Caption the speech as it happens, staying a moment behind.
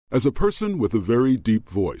As a person with a very deep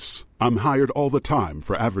voice, I'm hired all the time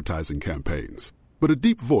for advertising campaigns. But a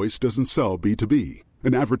deep voice doesn't sell B2B,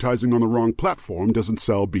 and advertising on the wrong platform doesn't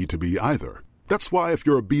sell B2B either. That's why if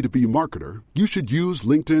you're a B2B marketer, you should use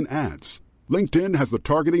LinkedIn ads. LinkedIn has the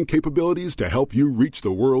targeting capabilities to help you reach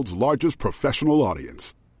the world's largest professional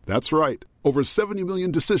audience. That's right, over 70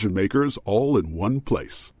 million decision makers all in one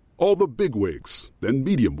place. All the big wigs, then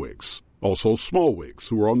medium wigs. Also small wigs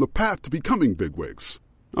who are on the path to becoming big wigs.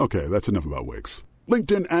 Okay, that's enough about wigs.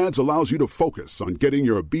 LinkedIn ads allows you to focus on getting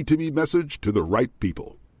your B2B message to the right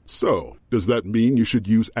people. So, does that mean you should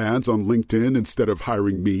use ads on LinkedIn instead of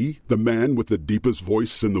hiring me, the man with the deepest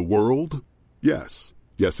voice in the world? Yes.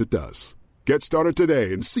 Yes, it does. Get started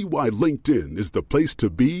today and see why LinkedIn is the place to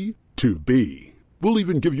be to be. We'll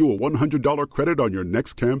even give you a $100 credit on your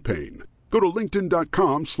next campaign. Go to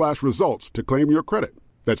linkedin.com/results to claim your credit.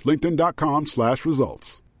 That's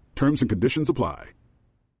linkedin.com/results. Terms and conditions apply.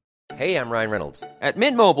 Hey, I'm Ryan Reynolds. At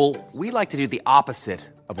Mint Mobile, we like to do the opposite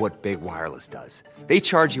of what Big Wireless does. They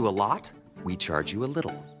charge you a lot, we charge you a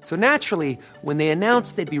little. So naturally, when they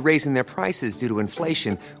announced they'd be raising their prices due to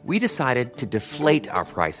inflation, we decided to deflate our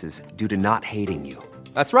prices due to not hating you.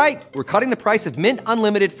 That's right. We're cutting the price of Mint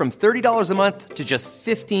Unlimited from $30 a month to just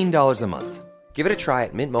 $15 a month. Give it a try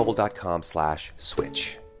at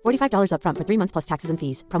mintmobile.com/switch. $45 up front for 3 months plus taxes and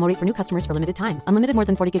fees. Promo rate for new customers for limited time. Unlimited more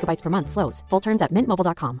than 40 gigabytes per month. Slows full terms at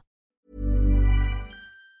mintmobile.com.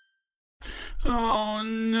 Oh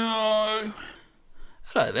no.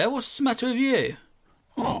 Hello there, what's the matter with you?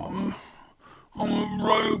 I'm a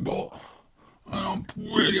robot and I'm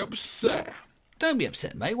really upset. Don't be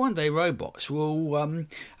upset, mate. One day robots will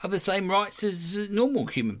have the same rights as normal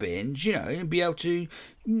human beings, you know, and be able to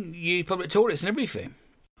use public toilets and everything.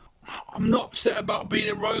 I'm not upset about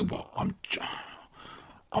being a robot.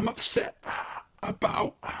 I'm upset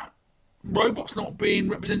about robots not being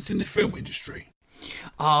represented in the film industry.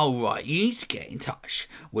 Oh, right. You need to get in touch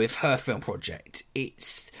with Her Film Project.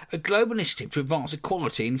 It's a global initiative to advance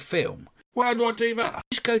equality in film. Where do I do that?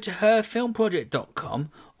 Just go to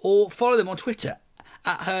herfilmproject.com or follow them on Twitter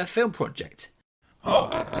at Her Film Project. Oh,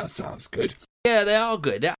 that sounds good. Yeah, they are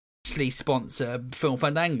good. They actually sponsor Film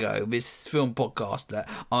Fandango, this film podcast that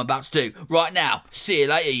I'm about to do right now. See you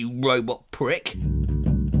later, you robot prick.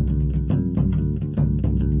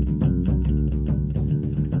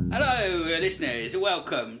 Hello, listeners.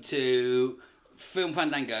 Welcome to Film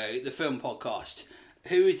Fandango, the film podcast.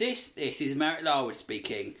 Who is this? This is Merritt Larwood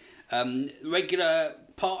speaking. Regular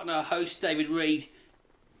partner host David Reed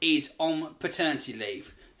is on paternity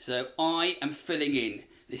leave, so I am filling in.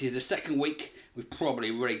 This is the second week. We've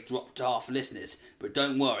probably already dropped half listeners, but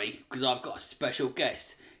don't worry, because I've got a special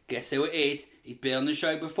guest. Guess who it is? He's been on the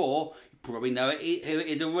show before. You probably know who it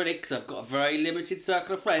is already, because I've got a very limited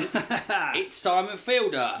circle of friends. It's Simon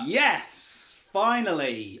Fielder. Yes!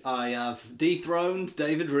 Finally, I have dethroned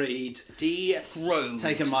David Reed. Dethroned.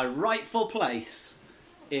 Taken my rightful place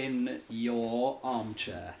in your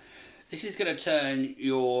armchair. This is going to turn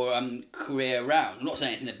your career around. I'm not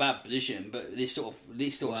saying it's in a bad position, but this sort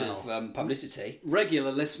of publicity.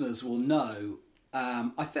 Regular listeners will know.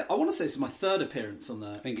 I want to say it's my third appearance on the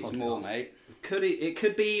podcast. I think it's more, mate. It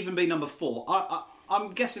could even be number 4.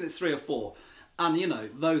 I'm guessing it's 3 or 4. And, you know,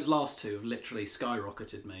 those last two have literally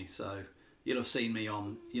skyrocketed me. So you'll have seen me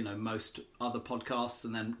on, you know, most other podcasts.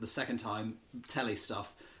 And then the second time, telly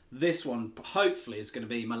stuff. This one, hopefully, is going to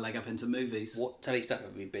be my leg up into movies. What telly stuff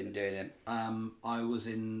have you been doing then? I was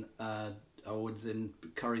in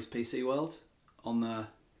Curry's PC World on the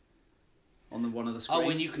one of the screens. Oh,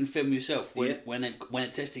 when you can film yourself when they're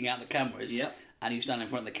testing out the cameras. Yeah. And you stand in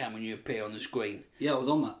front of the camera and you appear on the screen. Yeah, I was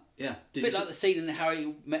on that. Yeah. A bit like the scene in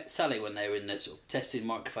Harry Met Sally when they were in the sort of testing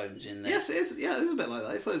microphones in there. Yes, it is. Yeah, it is a bit like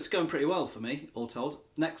that. So it's going pretty well for me, all told.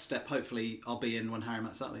 Next step, hopefully, I'll be in when Harry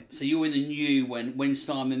Met Sally. So you're in the new when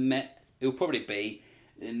Simon met. It'll probably be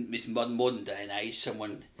in this modern day and age.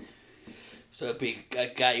 Someone. So it'd be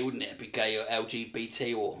gay, wouldn't it? It'd be gay or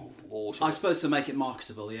LGBT or. I suppose to make it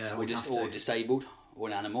marketable, yeah. Or disabled or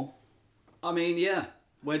an animal. I mean, yeah.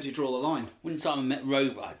 Where do you draw the line? When Simon met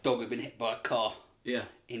Rover, a dog had been hit by a car. Yeah.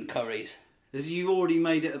 In Curry's. You've already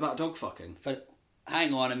made it about dog fucking. But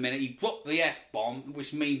hang on a minute, you dropped the F-bomb,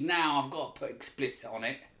 which means now I've got to put explicit on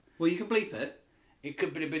it. Well, you can bleep it. It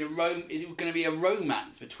could have been Is it going to be a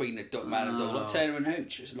romance between the dog man and dog, like Turner and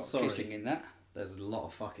Hooch? There's a lot of kissing in that. There's a lot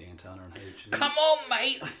of fucking in Turner and Hooch. Come on,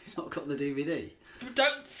 mate! You've not got the DVD.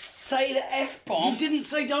 Don't say the F-bomb. You didn't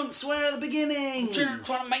say don't swear at the beginning. I'm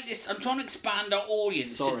trying to make this. I'm trying to expand our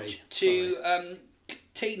audience to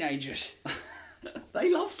teenagers.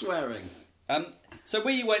 They love swearing. So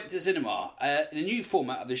we went to the cinema. The new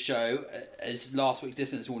format of the show, as last week's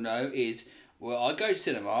listeners will know, is I go to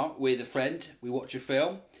cinema with a friend. We watch a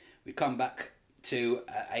film. We come back to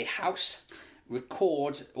a house,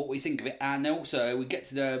 record what we think of it, and also we get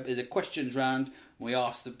to there's a questions round. We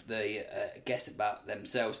ask the guests about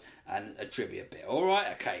themselves and a trivia bit. All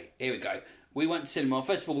right, okay, here we go. We went to cinema.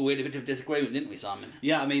 First of all, we had a bit of disagreement, didn't we, Simon?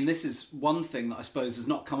 Yeah, I mean, this is one thing that I suppose has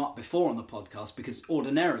not come up before on the podcast, because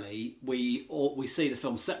ordinarily we see the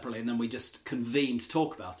film separately and then we just convene to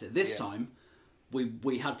talk about it. This time,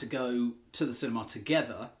 we had to go to the cinema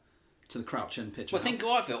together to the Crouch End Picture House. Well, I think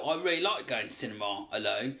how I feel. I really like going to cinema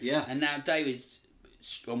alone. Yeah. And now David's,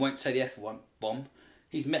 I won't say the F-bomb,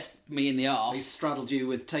 he's messed me in the arse. He's straddled you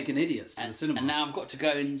with taking idiots to the cinema. And now I've got to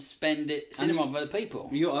go and spend it cinema with other people.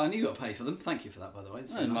 And you got to pay for them. Thank you for that, by the way.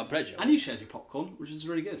 It's My pleasure. And you shared your popcorn, which is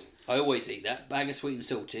really good. I always eat that. Bag of sweet and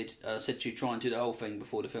salted. I said to you, try and do the whole thing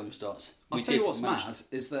before the film starts. I'll tell you what's mad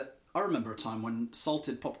is that I remember a time when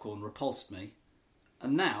salted popcorn repulsed me,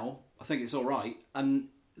 and now I think it's all right, and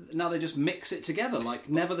now they just mix it together like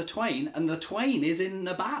never the twain, and the twain is in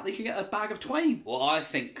a bag. You can get a bag of twain. Well, I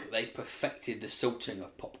think they've perfected the salting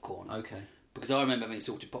of popcorn. Okay. Because I remember having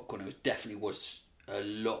salted popcorn. It definitely was a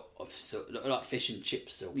lot of salt, like fish and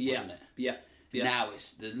chips salt, wasn't it? Yeah. Yeah. Now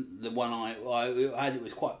it's the one I had. It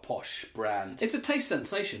was quite posh brand. It's a taste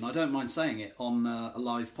sensation. I don't mind saying it on a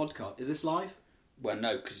live podcast. Is this live? Well,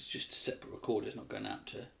 no, because it's just a separate recorder. It's not going out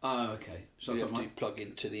to. Oh, okay. So you'd have to be plugged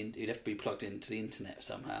into the internet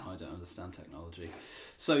somehow. I don't understand technology.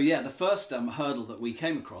 So yeah, the first hurdle that we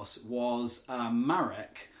came across was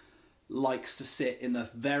Marek likes to sit in the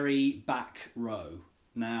very back row.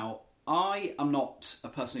 Now, I am not a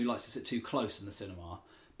person who likes to sit too close in the cinema,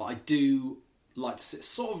 but I do like to sit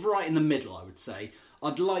sort of right in the middle, I would say.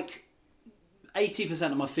 I'd like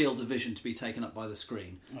 80% of my field of vision to be taken up by the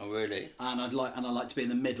screen. Oh, really? And I like to be in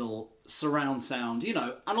the middle, surround sound, you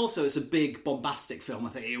know. And also, it's a big, bombastic film.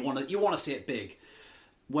 I think you want to see it big.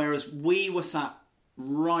 Whereas we were sat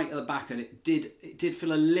right at the back, and it did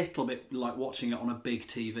feel a little bit like watching it on a big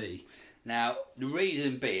TV. Now, the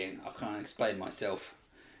reason being, I can't explain myself,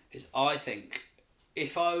 is I think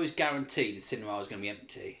if I was guaranteed the cinema was going to be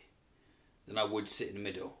empty, then I would sit in the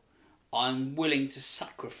middle. I'm willing to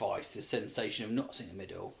sacrifice the sensation of not sitting in the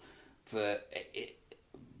middle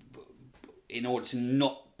in order to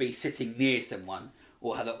not be sitting near someone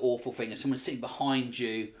or have that awful thing of someone sitting behind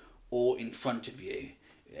you or in front of you.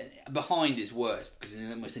 Behind is worse because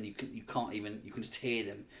then you can just hear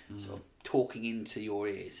them sort of talking into your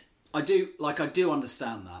ears. I do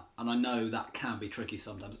understand that, and I know that can be tricky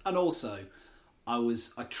sometimes. And also,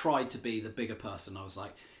 I tried to be the bigger person. I was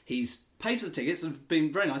like, he's paid for the tickets and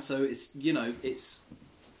been very nice, so it's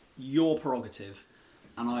your prerogative.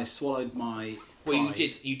 And I swallowed my pride.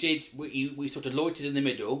 Well, we sort of loitered in the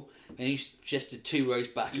middle, and you suggested 2 rows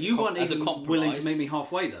back. You weren't even willing to meet me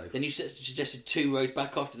halfway, though. Then you suggested 2 rows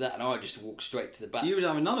back after that, and I just walked straight to the back. You were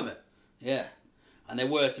having none of it. Yeah. And there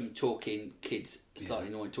were some talking kids, slightly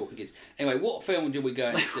annoying talking kids. Anyway, what film did we go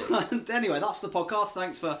and see? Anyway, that's the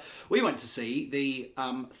podcast. We went to see the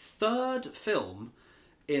third film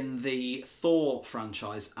in the Thor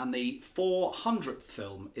franchise and the 400th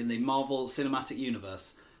film in the Marvel Cinematic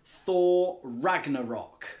Universe, Thor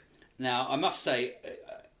Ragnarok. Now, I must say,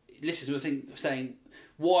 listeners were saying,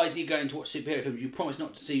 why is he going to watch superhero films? You promised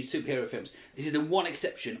not to see superhero films. This is the one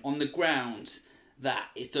exception on the grounds that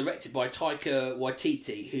it's directed by Taika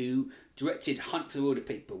Waititi, who directed Hunt for the Wilder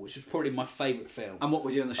People, which was probably my favourite film. And What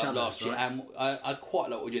We Do in the Shadows, last year. right? And I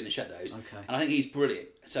quite like What We Do in the Shadows. Okay. And I think he's brilliant.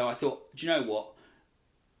 So I thought, do you know what?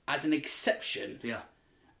 As an exception,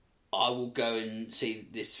 I will go and see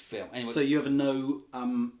this film. Anyway, so you have no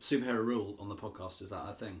superhero rule on the podcast, is that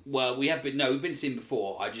a thing? Well, we've been seen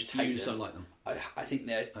before. I just hate them. You just don't like them? I think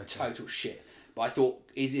they're total shit. But I thought,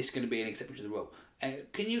 is this going to be an exception to the rule?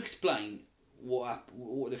 Can you explain what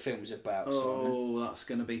the film's about, Simon? Oh, that's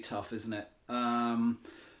going to be tough, isn't it?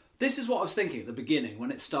 This is what I was thinking at the beginning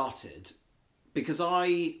when it started. Because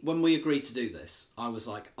when we agreed to do this, I was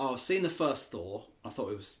like, I've seen the first Thor. I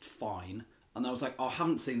thought it was fine. And I was like, I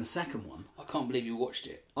haven't seen the second one. I can't believe you watched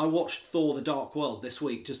it. I watched Thor The Dark World this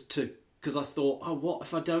week because I thought, what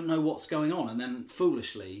if I don't know what's going on? And then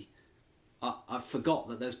foolishly, I forgot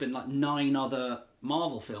that there's been like 9 other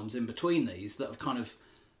Marvel films in between these that have kind of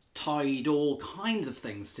tied all kinds of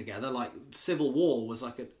things together. Like Civil War was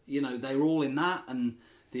like they were all in that, and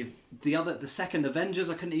the second Avengers,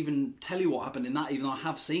 I couldn't even tell you what happened in that, even though I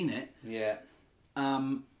have seen it. Yeah.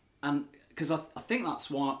 And because I think that's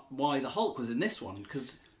why the Hulk was in this one.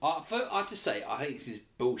 Because I have to say, I think this is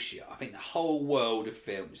bullshit. I think the whole world of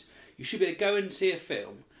films, you should be able to go and see a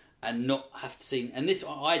film and not have to see. And this,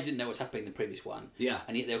 I didn't know what's happening in the previous one. Yeah.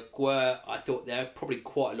 And yet I thought there were probably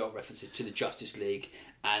quite a lot of references to the Justice League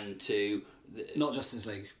and to not Justice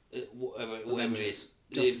League, whatever it Avengers. is,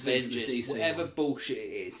 Justice the League's the Avengers, DC whatever one. bullshit it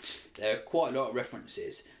is. There are quite a lot of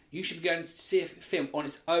references. You should be going to see a film on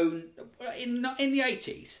its own in the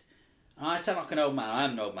 80s. And I sound like an old man. I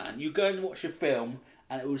am an old man. You go and watch a film,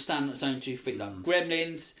 and it will stand on its own 2 feet. Like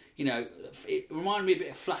Gremlins, it reminded me a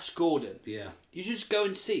bit of Flash Gordon. Yeah. You just go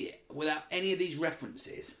and see it without any of these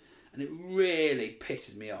references, and it really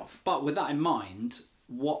pisses me off. But with that in mind,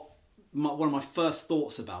 one of my first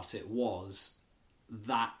thoughts about it was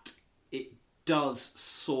that it does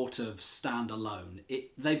sort of stand alone.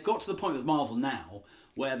 They've got to the point with Marvel now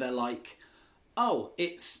where they're like, oh,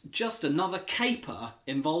 it's just another caper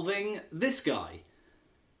involving this guy.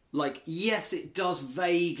 Like, yes, it does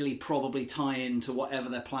vaguely probably tie into whatever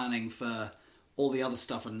they're planning for all the other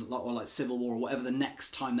stuff, or like Civil War or whatever the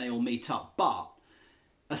next time they all meet up. But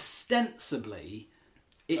ostensibly,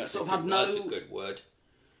 it sort of had no. That's a good word.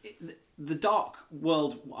 The Dark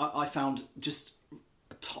World I found just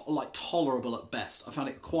tolerable at best. I found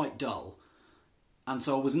it quite dull, and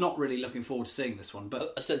so I was not really looking forward to seeing this one.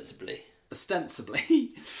 But ostensibly.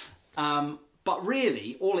 But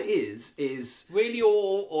really, all it is really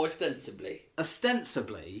or ostensibly.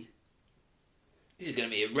 Ostensibly. This is going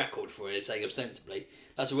to be a record for it saying ostensibly.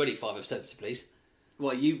 That's already 5 ostensiblies.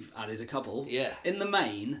 Well, you've added a couple. Yeah. In the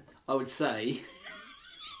main, I would say.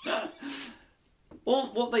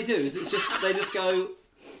 Well, what they do is they just go,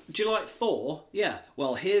 do you like Thor? Yeah.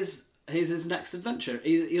 Well, here's his next adventure.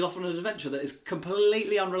 He's off on an adventure that is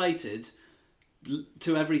completely unrelated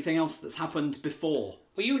to everything else that's happened before.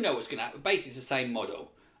 Well, you know what's going to happen. Basically, it's the same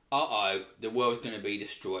model. The world's going to be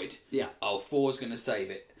destroyed. Yeah. Thor's going to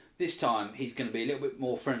save it. This time, he's going to be a little bit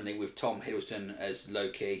more friendly with Tom Hiddleston as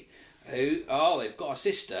Loki. They've got a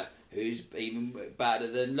sister who's even badder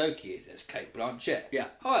than Loki is. That's Cate Blanchett. Yeah.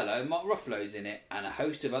 Hello, Mark Ruffalo's in it, and a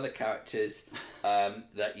host of other characters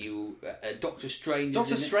that you... Doctor Strange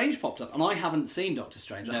Doctor Strange popped up, and I haven't seen Doctor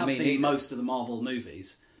Strange. I have seen neither. most of the Marvel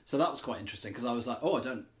movies, so that was quite interesting, because I was like,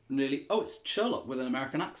 it's Sherlock with an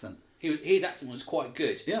American accent. His accent was quite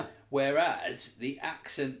good. Yeah. Whereas the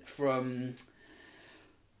accent from...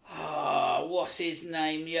 what's his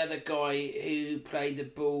name? The other guy who played the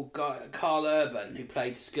bull guy, Carl Urban, who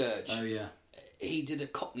played Scourge. Oh, yeah. He did a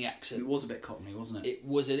Cockney accent. It was a bit Cockney, wasn't it? It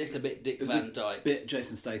was a little bit Dick Van Dyke. A bit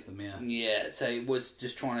Jason Statham, yeah. Yeah, so it was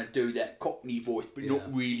just trying to do that Cockney voice, but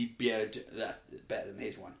not really be able to... That's better than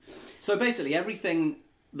his one. So basically, everything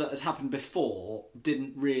that had happened before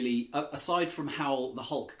didn't really... aside from how the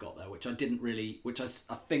Hulk got there, which I think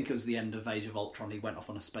was the end of Age of Ultron. He went off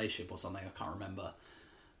on a spaceship or something, I can't remember.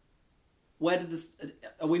 Where did this...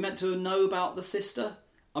 Are we meant to know about the sister?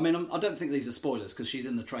 I mean, I don't think these are spoilers, because she's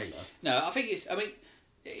in the trailer. No, I think it's...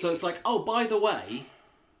 So it's like, oh, by the way,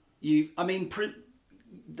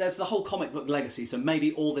 there's the whole comic book legacy, so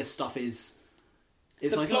maybe all this stuff is...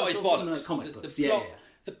 It's the like, plot is bollocks. Comic books.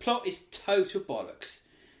 The plot is total bollocks.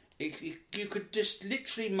 You could just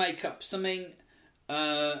literally make up something...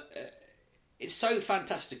 it's so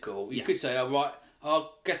fantastical. You could say,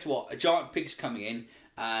 guess what? A giant pig's coming in,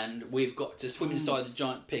 and we've got to swim inside the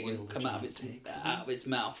giant pig and come out of its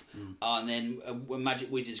mouth. And then a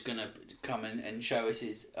magic wizard's going to come in and show us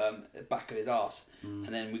his the back of his arse. And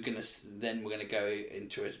then we're going to go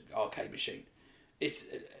into an arcade machine. It's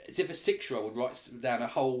as if a 6-year-old would write down a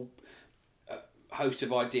whole host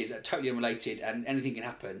of ideas that are totally unrelated, and anything can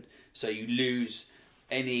happen. So you lose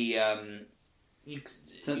any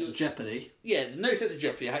sense of jeopardy. Yeah, no sense of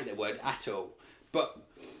jeopardy. I hate that word at all. But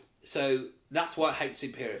so that's why I hate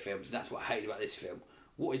superhero films, and that's what I hate about this film.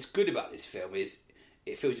 What is good about this film is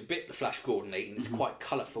it feels a bit the Flash Gordon-y, and it's quite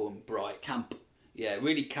colourful and bright. Camp. Yeah,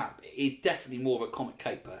 really camp. It's definitely more of a comic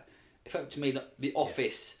caper. It felt to me like The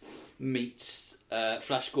Office meets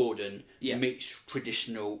Flash Gordon meets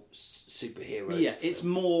traditional superhero. Yeah, it's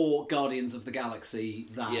more Guardians of the Galaxy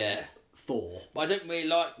than Thor. But I don't really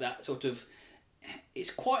like that sort of...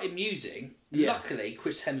 It's quite amusing. Yeah. Luckily,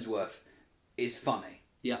 Chris Hemsworth is funny.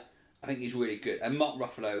 Yeah. I think he's really good. And Mark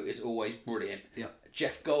Ruffalo is always brilliant. Yeah.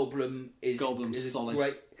 Jeff Goldblum is solid.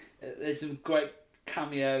 Great. There's some great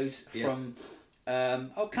cameos from...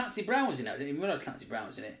 Clancy Brown was in it. I didn't even realise Clancy Brown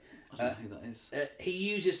was in it. I don't know who that is. He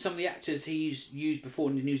uses some of the actors he's used before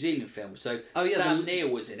in the New Zealand film. So yeah, Sam Neill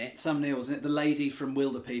was in it. Sam Neill was in it. The lady from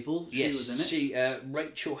Wilder People, she was in it.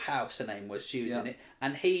 Rachel House, her name was. She was in it.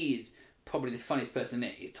 And he is probably the funniest person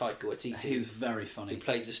in it. Is Taika Waititi. He was very funny. Who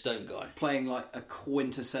plays the stone guy. Playing like a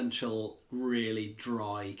quintessential, really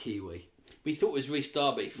dry Kiwi. We thought it was Rhys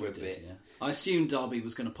Darby for a bit. Yeah. I assumed Darby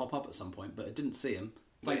was going to pop up at some point, but I didn't see him.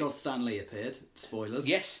 Thank God Stan Lee appeared. Spoilers.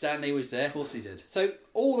 Yes, Stanley was there. Of course he did. So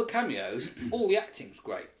all the cameos, all the acting was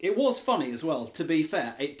great. It was funny as well, to be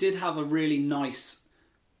fair. It did have a really nice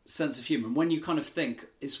sense of humour. And when you kind of think,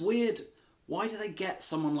 it's weird, why do they get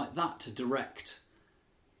someone like that to direct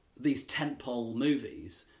these tentpole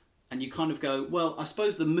movies? And you kind of go, well, I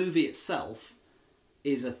suppose the movie itself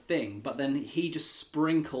is a thing, but then he just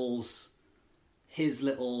sprinkles his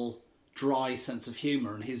little dry sense of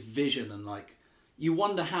humour and his vision, and like, you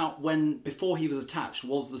wonder how, before he was attached,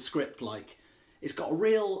 was the script like, it's got a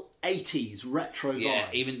real 80s retro vibe. Yeah,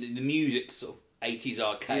 even the music sort of 80s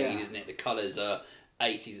arcade, isn't it? The colours are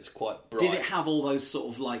 80s, it's quite bright. Did it have all those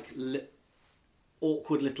sort of like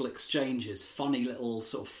awkward little exchanges, funny little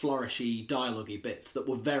sort of flourishy dialogue-y bits that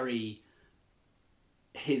were very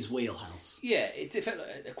his wheelhouse? Yeah, it felt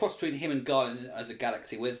like a cross between him and Guardian as a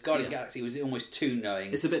Galaxy, whereas Guardian Galaxy was almost too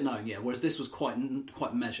knowing. It's a bit knowing, yeah, whereas this was quite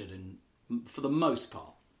measured for the most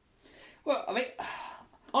part. Well, I mean,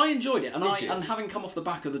 I enjoyed it, and having come off the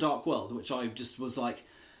back of The Dark World, which I just was like,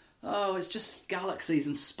 oh, it's just galaxies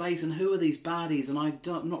and space, and who are these baddies, and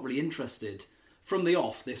I'm not really interested. From the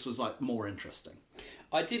off, this was like more interesting.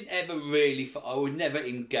 I didn't ever really, I was never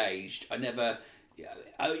engaged. I never,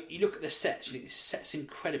 you look at the sets, you think this set's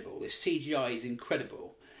incredible, this CGI is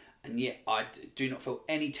incredible, and yet I do not feel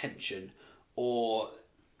any tension or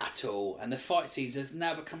at all, and the fight scenes have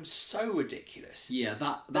now become so ridiculous. Yeah,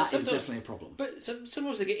 that is definitely a problem. But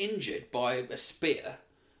sometimes they get injured by a spear,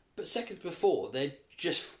 but seconds before they'd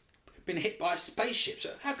just been hit by a spaceship. So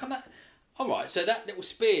how come that? All right, so that little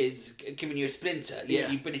spear's giving you a splinter. Yeah,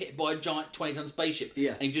 you've been hit by a giant 20-ton spaceship.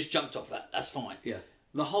 Yeah, and you've just jumped off that. That's fine. Yeah,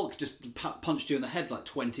 the Hulk just punched you in the head like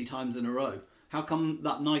 20 times in a row. How come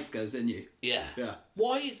that knife goes in you? Yeah. Yeah.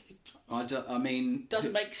 Why is... I mean...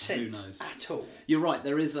 Doesn't make sense who knows? At all. You're right,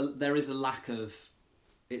 there is a lack of...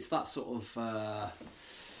 It's that sort of...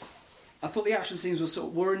 I thought the action scenes were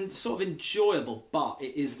sort of enjoyable, but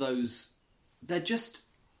it is those... They're just...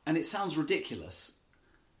 And it sounds ridiculous,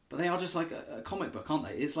 but they are just like a comic book, aren't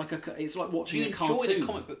they? It's like watching a cartoon. You enjoy the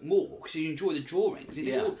comic book more because you enjoy the drawings.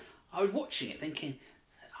 Yeah. I was watching it thinking,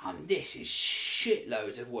 this is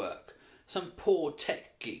shitloads of work. Some poor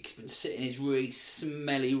tech geek's been sitting in his really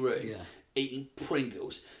smelly room, eating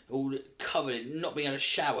Pringles, all covered in not being able to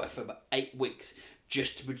shower for about 8 weeks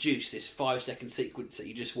just to produce this 5-second sequence that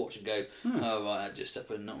you just watch and go, oh, right, I just up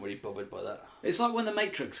and not really bothered by that. It's like when The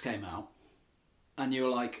Matrix came out, and you were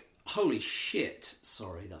like, holy shit,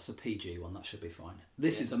 sorry, that's a PG one, that should be fine.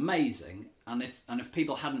 This is amazing, and if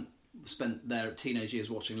people hadn't spent their teenage years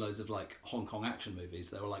watching loads of like Hong Kong action movies,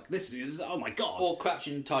 they were like, this is, oh my god. Or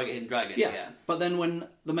Crouching Tiger, Hidden Dragon. Yeah. But then when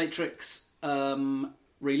The Matrix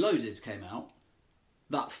Reloaded came out,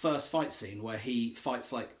 that first fight scene where he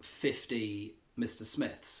fights like 50 Mr.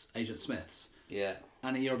 Smiths, Agent Smiths. Yeah.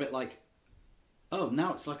 And you're a bit like, oh,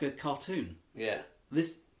 now it's like a cartoon. Yeah.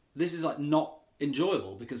 This is like not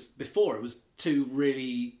enjoyable, because before it was two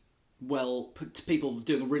really people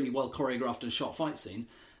doing a really well choreographed and shot fight scene,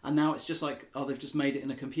 and now it's just like, oh, they've just made it in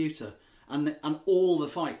a computer, and all the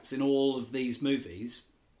fights in all of these movies,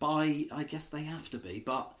 I guess they have to be,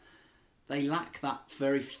 but they lack that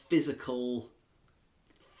very physical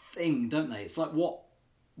thing, don't they? It's like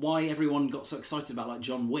why everyone got so excited about like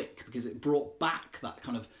John Wick, because it brought back that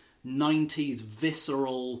kind of 90s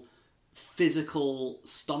visceral physical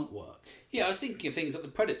stunt work. Yeah, I was thinking of things like The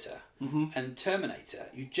Predator and Terminator.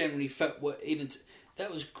 You generally felt that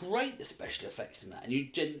was great, the special effects in that.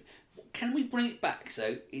 And can we bring it back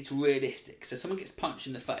so it's realistic? So someone gets punched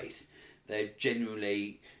in the face, they're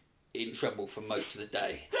generally in trouble for most of the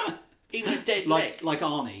day. Even a dead leg, like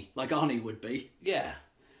Arnie would be. Yeah,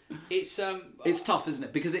 it's tough, isn't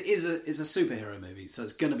it? Because it's a superhero movie, so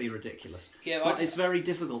it's going to be ridiculous. Yeah, but it's very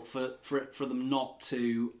difficult for them not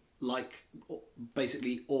to, like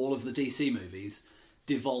basically all of the DC movies,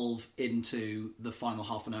 devolve into the final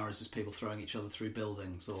half an hour as just people throwing each other through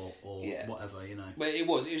buildings or whatever, you know. But it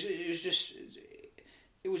was just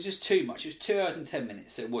too much. It was 2 hours and 10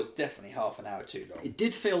 minutes, so it was definitely half an hour too long. It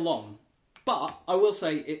did feel long, but I will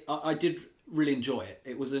say I did really enjoy it.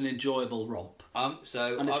 It was an enjoyable romp. And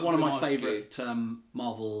it's one of my favourite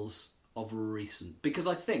Marvels of recent, because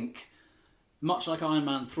I think, much like Iron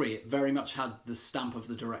Man 3, it very much had the stamp of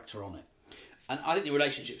the director on it. And I think the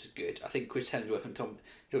relationships are good. I think Chris Hemsworth and Tom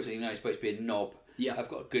Hiddleston, even though he's supposed to be a knob, have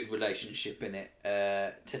got a good relationship in it.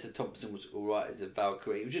 Tessa Thompson was alright as a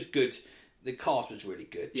Valkyrie. It was just good. The cast was really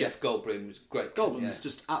good. Yeah. Jeff Goldblum was great. Goldblum was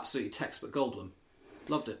just absolutely textbook Goldblum.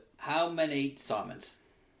 Loved it. How many Simons?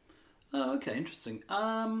 Oh, okay, interesting.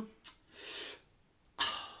 I'd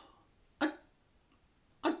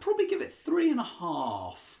probably give it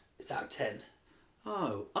 3.5. It's out of 10.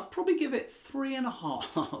 Oh, I'd probably give it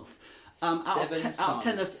 3.5. Out of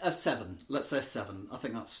 10, a 7. Let's say a 7. I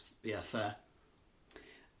think that's fair.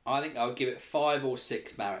 I think I would give it 5 or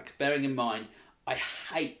 6 Mareks. Bearing in mind, I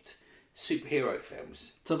hate superhero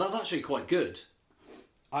films. So that's actually quite good.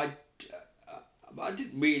 I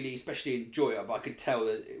didn't really especially enjoy it, but I could tell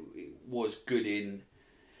that it was good in...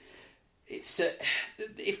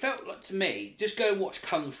 It felt like, to me, just go and watch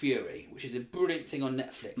Kung Fury, which is a brilliant thing on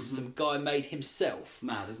Netflix. Mm-hmm. Some guy made himself.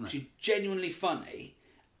 Mad, isn't it? Which is genuinely funny,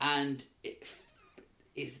 and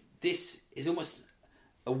this is almost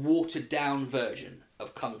a watered down version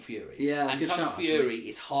of Kung Fury. Yeah, and good Kung shout, Fury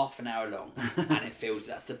is half an hour long, and it feels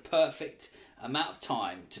that's the perfect amount of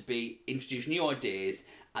time to be introduce new ideas,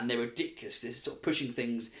 and they're ridiculous. It's sort of pushing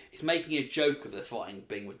things. It's making a joke of the fighting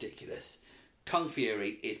being ridiculous. Kung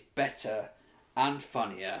Fury is better and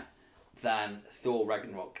funnier than Thor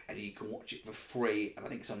Ragnarok, and you can watch it for free, and I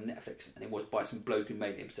think it's on Netflix, and it was by some bloke who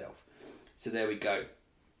made it himself. So there we go.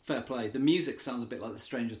 Fair play. The music sounds a bit like the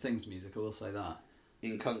Stranger Things music, I will say that.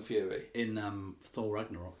 In Kung Fury. In Thor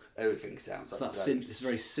Ragnarok. Everything sounds like that. It's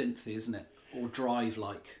very synthy, isn't it? Or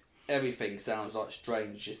Drive-like. Everything sounds like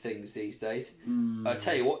Stranger Things these days. I'll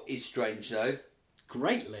tell you what is strange, though.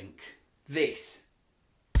 Great link. This.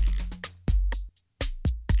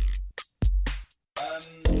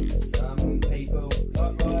 Some people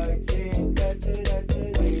like writing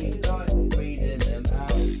letters, we like reading them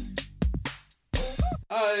out.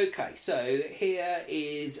 Okay, so here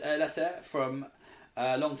is a letter from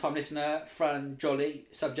a long-time listener, Fran Jolly,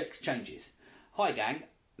 subject changes. Hi gang,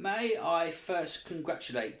 may I first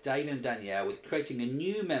congratulate Dave and Danielle with creating a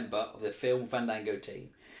new member of the Film Fandango team.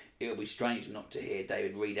 It will be strange not to hear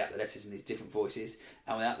David read out the letters in his different voices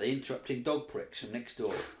and without the interrupting dog pricks from next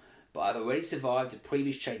door. But I've already survived the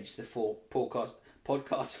previous changes to the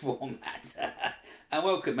podcast format. And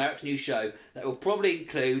welcome Marek's new show that will probably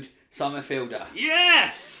include Simon Fielder.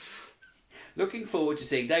 Yes! Looking forward to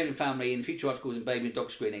seeing David and family in future articles and baby and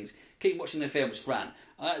dog screenings. Keep watching the films, Fran.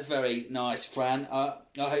 That's very nice, Fran. I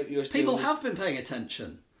hope you're still... People have been paying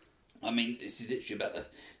attention. I mean, this is literally about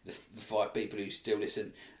the 5 people who still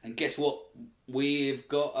listen. And guess what? We've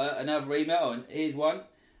got another email, and here's one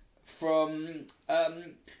from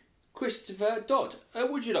Christopher Dodd.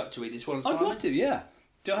 Would you like to read this one, Simon? I'd love to, yeah.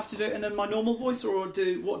 Do I have to do it in my normal voice, or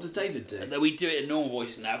what does David do? No, we do it in normal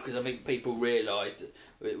voices now, because I think people realised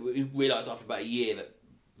after about a year that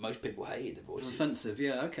most people hated the voices. Offensive,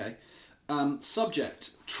 yeah, okay.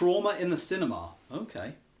 Subject, trauma in the cinema.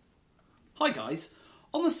 Okay. Hi guys.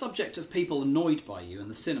 On the subject of people annoyed by you in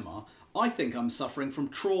the cinema, I think I'm suffering from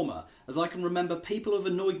trauma, as I can remember people who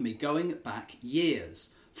have annoyed me going back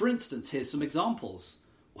years. For instance, here's some examples.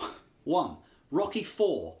 1. Rocky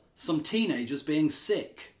 4. Some teenagers being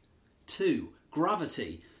sick. 2.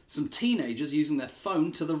 Gravity. Some teenagers using their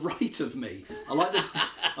phone to the right of me. I like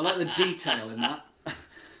the detail in that.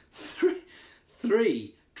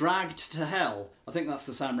 3. Dragged to Hell. I think that's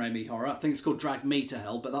the Sam Raimi horror. I think it's called Drag Me to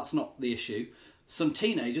Hell, but that's not the issue. Some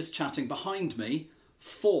teenagers chatting behind me.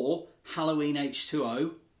 4. Halloween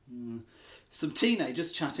H2O. Some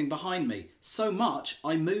teenagers chatting behind me. So much,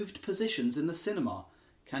 I moved positions in the cinema.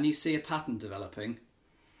 Can you see a pattern developing?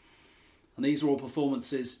 And these are all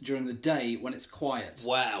performances during the day when it's quiet.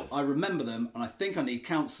 Wow. I remember them and I think I need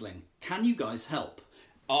counselling. Can you guys help?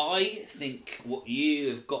 I think what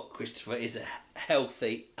you have got, Christopher, is a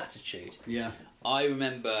healthy attitude. Yeah. I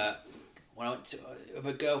remember when I went to... With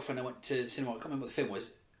a girlfriend, I went to the cinema. I can't remember what the film was.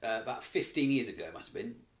 About 15 years ago, it must have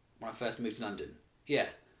been, when I first moved to London. Yeah.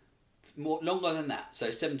 Longer than that. So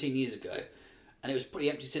 17 years ago. And it was a pretty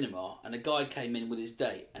empty cinema. And a guy came in with his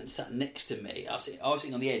date and sat next to me. I was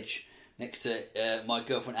sitting on the edge next to my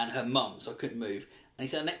girlfriend and her mum, so I couldn't move. And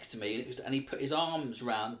he sat next to me, and he put his arms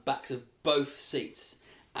around the backs of both seats.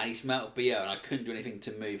 And he smelled BO, and I couldn't do anything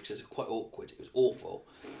to move because it was quite awkward. It was awful.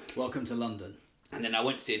 Welcome to London. And then I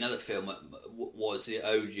went to see another film that was the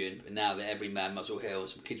Odeon, but now that Every Man Muscle Hill,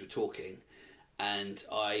 some kids were talking, and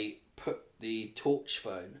I put the torch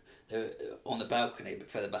phone on the balcony, but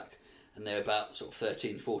further back, and they were about sort of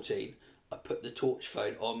 13, 14. I put the torch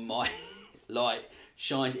phone on my light,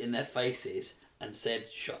 shined it in their faces, and said,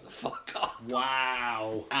 "Shut the fuck up."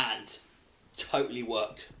 Wow. And totally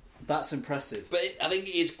worked. That's impressive. But I think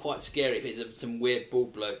it is quite scary if it's some weird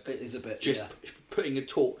bald bloke. It is a bit, just putting a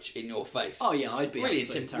torch in your face. Oh yeah, I'd be really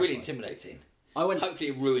intimidating. Hopefully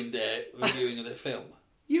it ruined their reviewing of the film.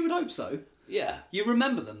 You would hope so. Yeah. You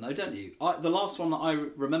remember them though, don't you? The last one that I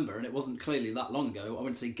remember, and it wasn't clearly that long ago, I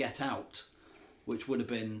went to see Get Out, which would have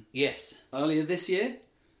been earlier this year,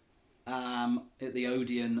 at the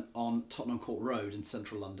Odeon on Tottenham Court Road in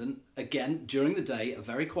central London. Again, during the day, a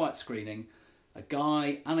very quiet screening. a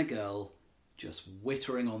guy and a girl just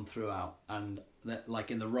whittering on throughout, and they're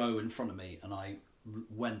like in the row in front of me, and I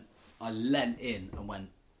leant in and went,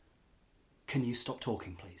 "Can you stop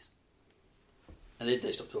talking, please?" And then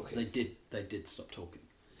they stopped talking. They did stop talking.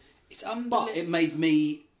 It's But unbelievable. it made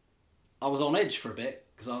me... I was on edge for a bit,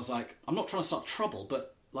 because I was like, I'm not trying to start trouble,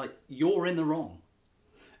 but, like, you're in the wrong.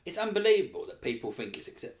 It's unbelievable that people think it's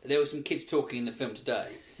acceptable. There were some kids talking in the film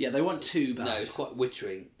today. Yeah, they weren't too bad. No, it's quite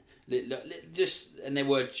wittering. Just and they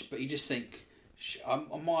were, but you just think, I'm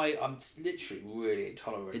literally really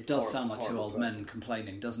intolerant. It does sound like two old men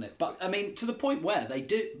complaining, doesn't it? But, I mean, to the point where they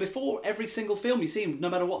do... Before every single film you see, no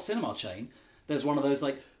matter what cinema chain, there's one of those,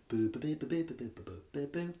 like...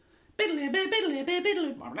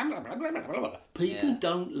 People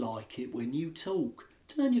don't like it when you talk.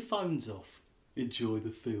 Turn your phones off. Enjoy the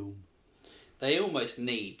film. They almost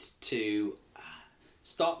need to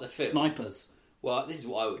start the film. Snipers. Well, this is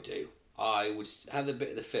what I would do. I would have a bit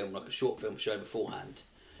of the film, like a short film show beforehand.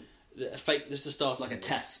 A fake, just to start... Like a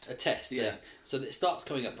test. A test, Yeah. So that it starts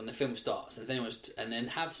coming up and the film starts. And, and then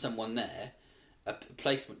have someone there, a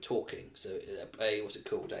placement talking. So, what's it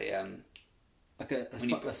called? Like a when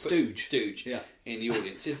you put stooge. Stooge Yeah. in the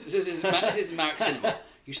audience. This is Marek Cinema.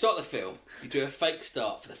 You start the film, you do a fake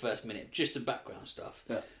start for the first minute, just the background stuff.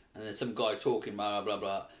 Yeah. And then some guy talking, blah, blah,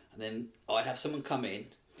 blah. And then I'd have someone come in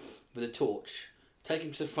with a torch, take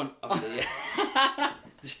him to the front of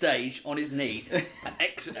the stage on his knees, and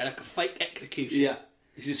like a fake execution. Yeah.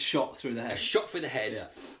 He's just shot through the head. A shot through the head. Yeah.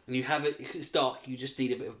 And you have it, because it's dark, you just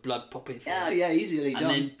need a bit of blood popping through. Yeah, easily done.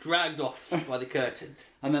 And then dragged off by the curtains.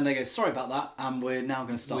 And then they go, sorry about that, and we're now going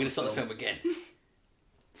to We're start going to start the film again.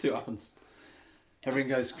 See what happens. Everyone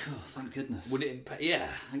goes, oh, thank goodness. Would it impact? Yeah.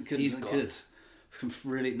 Thank goodness, He's thank gone. good. We can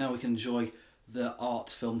really, now we can enjoy the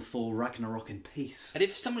art film Thor Ragnarok in peace. And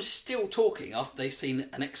if someone's still talking after they've seen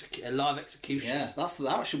a live execution, Yeah,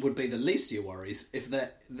 that would be the least of your worries. If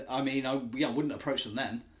they're, I mean, I wouldn't approach them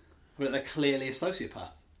then. But they're clearly a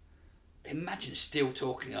sociopath. imagine still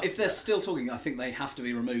talking after If they're that. still talking, I think they have to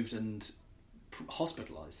be removed and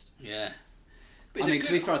hospitalised. Yeah. I mean,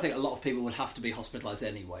 to be fair, I think a lot of people would have to be hospitalised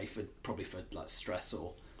anyway, probably for like stress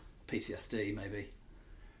or PTSD, maybe,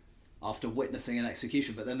 after witnessing an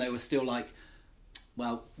execution. But then they were still like,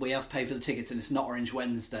 well, we have paid for the tickets and it's not Orange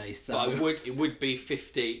Wednesday, so... But it would be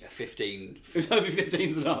 15... It would be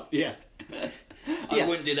 15's and up, yeah. I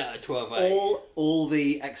wouldn't do that at 12A. All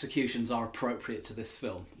the executions are appropriate to this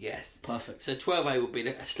film. Yes. Perfect. So 12A would be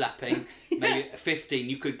a slapping. Maybe at 15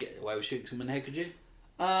 you could get away with shooting someone in the head, could you?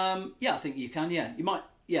 Yeah, I think you can, yeah. You might...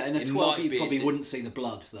 Yeah, in a It 12 might you be probably a- wouldn't see the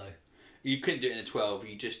blood, though. You couldn't do it in a 12,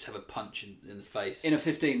 you just have a punch in the face. In a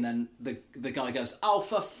 15, then the guy goes, oh,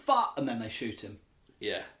 for fuck, and then they shoot him.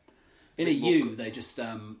 Yeah. In a U, they just,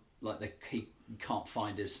 he can't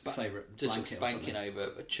find his favourite Just blanket or spanking something.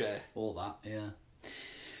 over a chair. All that, yeah.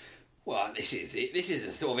 Well, this is it. This is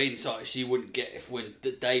the sort of insight you wouldn't get when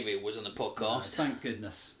David was on the podcast. Thank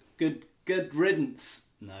goodness. Good riddance.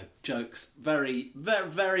 No, jokes. Very, very,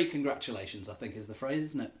 very congratulations, I think is the phrase,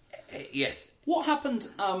 isn't it? Yes. What happened,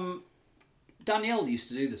 Danielle used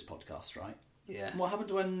to do this podcast, right? Yeah. What happened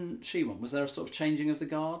when she went? Was there a sort of changing of the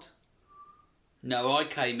guard? No, I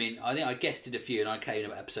came in. I think I guested a few, and I came in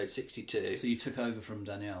about episode 62. So you took over from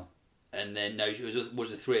Danielle? And then no, it was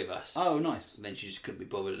the three of us. Oh, nice. And then she just couldn't be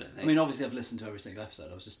bothered. I think. I mean, obviously I've listened to every single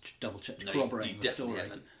episode. I was just double checking, No, corroborating you the definitely story.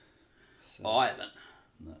 haven't. So, I haven't.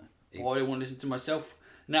 no. Why do I want to listen to myself?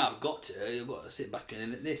 Now I've got to. I've got to sit back and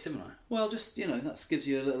edit this, haven't I? Well, just, that gives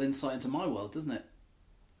you a little insight into my world, doesn't it?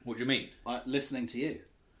 What do you mean? Listening to you.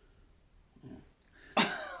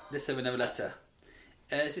 Let's have another letter.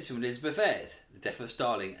 This is from Elizabeth Ayres, The Death of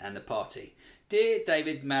Starling and the Party. Dear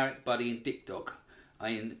David, Marek, Buddy and Dick Dog.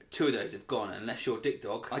 I mean, two of those have gone, unless you're Dick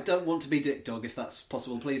Dog. I don't want to be Dick Dog, if that's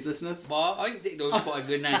possible, please, listeners. Well, I think Dick Dog's quite a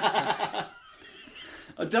good name. I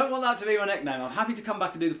don't want that to be my nickname. I'm happy to come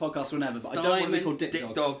back and do the podcast whenever, but I don't want to be called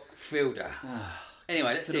Dick Dog. Fielder.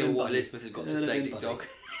 Anyway, let's Could hear have been what Buddy. Elizabeth has got Could to have say, been Dick Buddy. Dog.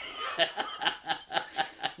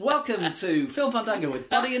 Welcome to Film Fandango with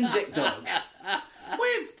Buddy and Dick Dog.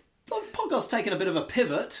 The podcast's taken a bit of a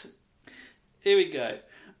pivot. Here we go.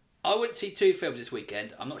 I went to see two films this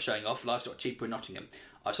weekend. I'm not showing off. Life's got cheaper in Nottingham.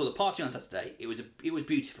 I saw The Party on Saturday. It was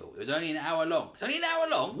beautiful. It was only an hour long. It's only an hour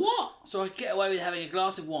long? What? So I could get away with having a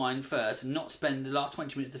glass of wine first and not spend the last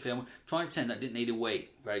 20 minutes of the film trying to pretend that I didn't need a wee.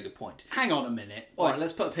 Very good point. Hang on a minute. All right,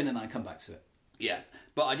 let's put a pin in that and come back to it. Yeah,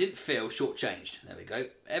 but I didn't feel shortchanged. There we go.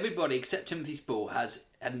 Everybody except Timothy Spall has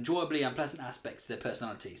had enjoyably unpleasant aspects to their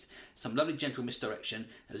personalities. Some lovely gentle misdirection.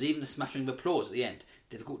 There was even a smattering of applause at the end.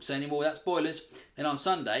 Difficult to say any more without spoilers. Then on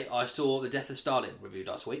Sunday, I saw The Death of Stalin, reviewed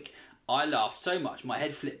last week. I laughed so much my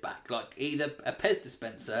head flipped back like either a Pez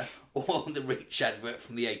dispenser or the Reach advert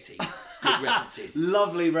from the 80s. Good references.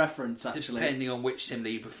 Lovely reference, actually. Depending on which symbol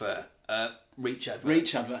you prefer. Reach advert.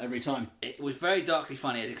 Reach advert every time. It was very darkly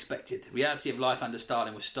funny as expected. The reality of life under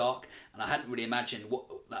Stalin was stark, and I hadn't really imagined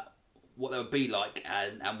what they would be like,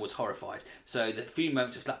 and was horrified. So the few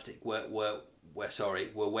moments of slapstick were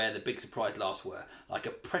where the big surprise laughs were, like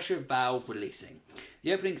a pressure valve releasing.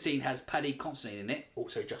 The opening scene has Paddy Considine in it,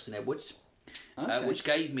 also Justin Edwards, which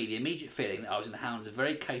gave me the immediate feeling that I was in the hands of a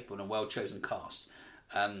very capable and well-chosen cast.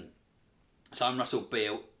 Simon Russell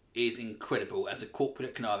Beale is incredible as a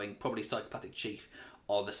corpulent, conniving, probably psychopathic chief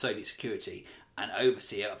of the Soviet security and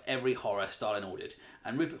overseer of every horror Stalin ordered.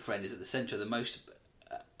 And Rupert Friend is at the centre of most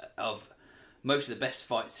of the best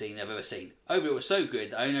fight scene I've ever seen. Overall, it was so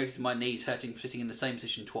good that I noticed my knees hurting sitting in the same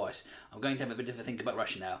position twice. I'm going to have a bit of a think about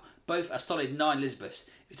Russia now. Both a solid 9 Elizabeths.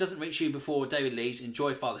 If it doesn't reach you before David Leeds,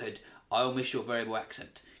 enjoy fatherhood. I will miss your variable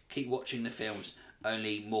accent. Keep watching the films,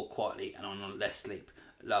 only more quietly and on less sleep.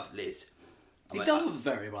 Love, Liz. It does have a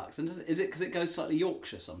variable accent, doesn't it? Is it because it goes slightly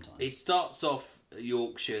Yorkshire sometimes? It starts off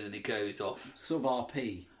Yorkshire and it goes off... Sort of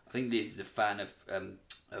RP. I think Liz is a fan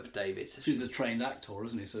of David. She's a trained actor,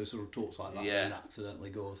 isn't he? So he sort of talks like that and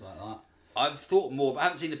accidentally goes like that. I've thought more... I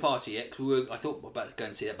haven't seen The Party yet, because I thought about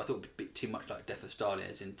going to see that, but I thought it would be a bit too much like Death of Stalin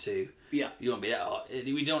as into... Yeah. You don't want to be that hard.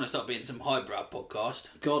 We don't want to start being some highbrow podcast.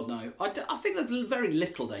 God, no. I think there's very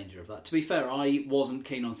little danger of that. To be fair, I wasn't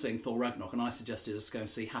keen on seeing Thor Ragnarok, and I suggested us go and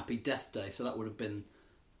see Happy Death Day, so that would have been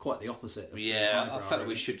quite the opposite. Of I felt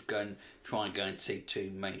we should try and see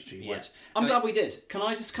 2 mainstream ones. I'm glad we did. Can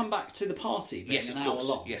I just come back to The Party being an hour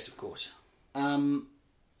long? Yes, of course. I'm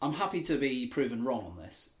happy to be proven wrong on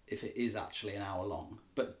this, if it is actually an hour long.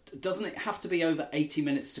 But doesn't it have to be over 80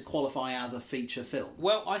 minutes to qualify as a feature film?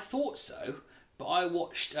 Well, I thought so, but I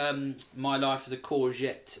watched My Life as a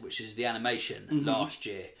Courgette, which is the animation, last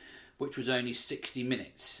year, which was only 60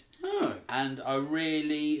 minutes. Oh. And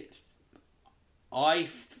I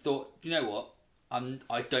thought, you know what?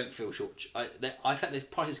 I don't feel short. I thought the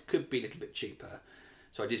prices could be a little bit cheaper,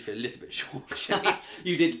 so I did feel a little bit short.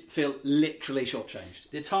 You did feel literally shortchanged.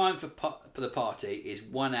 The time for The Party is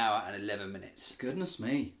 1 hour and 11 minutes. Goodness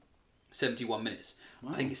me. 71 minutes.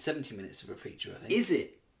 Wow. I think it's 70 minutes for a feature, I think. Is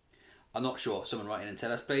it? I'm not sure. Someone write in and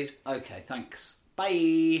tell us, please. Okay, thanks.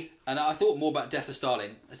 Bye. And I thought more about Death of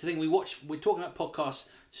Stalin. That's the thing, we're talking about podcasts,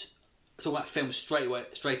 talking about films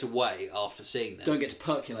straight away after seeing them. Don't get to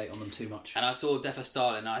percolate on them too much. And I saw Death of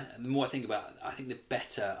Stalin, the more I think about it, I think the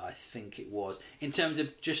better I think it was. In terms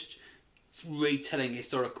of just retelling a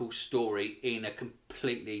historical story in a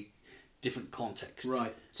completely different context.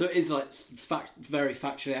 Right. So it is like very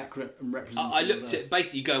factually accurate and representative. I looked at,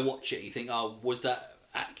 basically you go and watch it, you think, oh, was that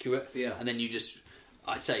accurate? Yeah. And then you just,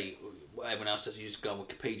 I say, what everyone else does, you just go on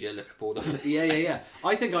Wikipedia, look up all the... Yeah.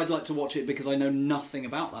 I think I'd like to watch it because I know nothing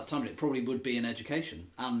about that time, and it probably would be an education.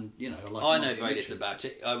 And, like I know very little about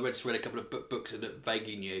it. I read a couple of books that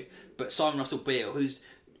vaguely knew. But Simon Russell Beale, he's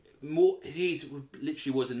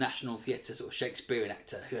literally was a National Theatre sort of Shakespearean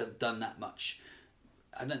actor who hasn't done that much.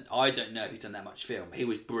 I don't know if he's done that much film. He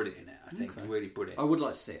was brilliant in it, I think. Okay. Really brilliant. I would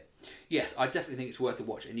like to see it. Yes, I definitely think it's worth a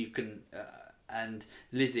watch. And you can... and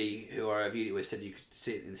Lizzie, who I reviewed it with, said you could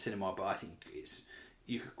see it in the cinema, but I think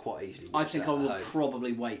you could quite easily watch I think that I will at home.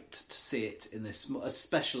 probably wait to see it in this...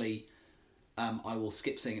 Especially, I will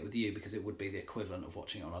skip seeing it with you because it would be the equivalent of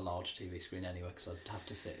watching it on a large TV screen anyway, because I'd have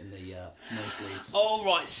to sit in the nosebleeds. All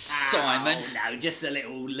right, Simon. Oh, no, just a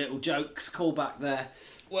little jokes. Call back there.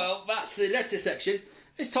 Well, that's the letter section.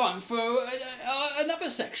 It's time for another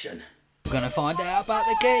section. We're going to find out about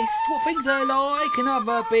the guests, what things they like and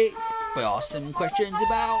other bits. We ask them questions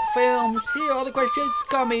about films. Here are the questions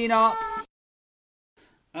coming up.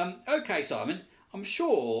 Okay, Simon. I'm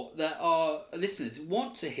sure that our listeners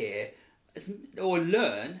want to hear or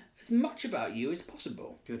learn as much about you as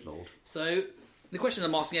possible. Good Lord. So, the question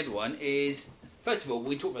I'm asking everyone is, first of all,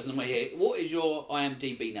 we talk about somewhere here. What is your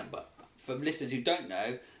IMDb number? For listeners who don't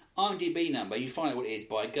know, IMDb number, you find out what it is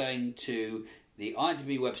by going to the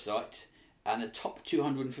IMDb website and the top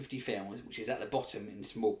 250 films, which is at the bottom in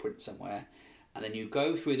small print somewhere, and then you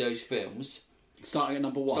go through those films. Starting at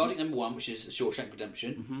number 1. Starting at number 1, which is Shawshank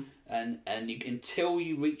Redemption, and you, until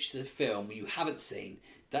you reach the film you haven't seen,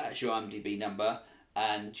 that is your IMDb number.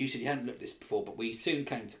 And you said you hadn't looked at this before, but we soon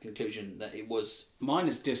came to the conclusion that it was... Mine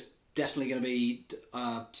is just definitely going to be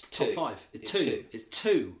top 5. It's 2. It's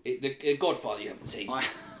 2. The Godfather you haven't seen. I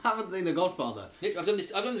haven't seen The Godfather. I've done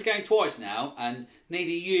this game twice now, and neither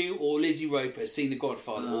you or Lizzie Roper has seen The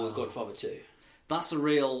Godfather or The Godfather 2. That's a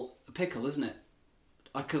real pickle, isn't it?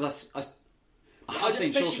 Because I've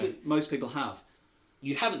seen Shawshank. Most people have.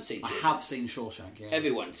 You haven't seen I Shawshank. have seen Shawshank, yeah.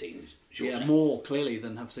 Everyone's seen Shawshank. Yeah, more clearly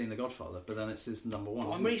than have seen The Godfather, but then it's his number one.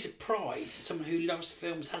 I'm isn't really it? surprised someone who loves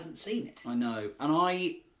films hasn't seen it. I know. And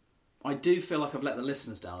I do feel like I've let the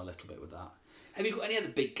listeners down a little bit with that. Have you got any other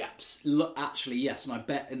big gaps? Look, actually, yes, and I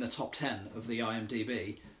bet in the top 10 of the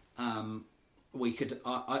IMDb, we could,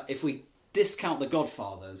 if we discount The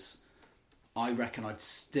Godfathers, I reckon I'll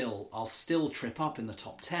still trip up in the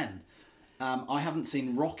top 10. I haven't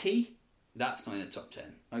seen Rocky. That's not in the top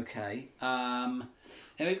 10. Okay.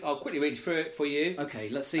 I'll quickly read through it for you. Okay,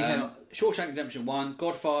 let's see how... Shawshank Redemption 1,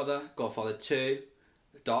 Godfather, Godfather 2,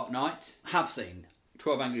 The Dark Knight, Have seen.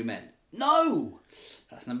 12 Angry Men. No!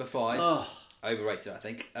 That's number 5. Ugh. Overrated, I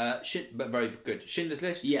think. But very good. Schindler's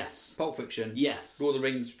List. Yes. Pulp Fiction. Yes. Lord of the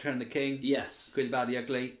Rings, Return of the King. Yes. Good, the Bad, the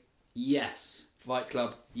Ugly. Yes. Fight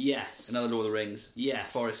Club. Yes. Another Lord of the Rings.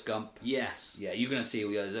 Yes. Forrest Gump. Yes. Yeah, you're going to see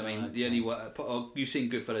all the others. I mean, the only one... you've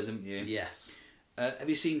seen Goodfellas, haven't you? Yes. Have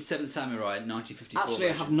you seen Seven Samurai in 1954? Actually,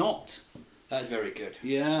 I have not. That's very good.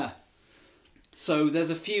 Yeah. So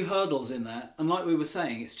there's a few hurdles in there, and like we were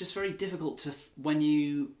saying, it's just very difficult to when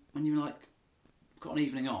you like got an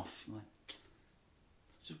evening off, like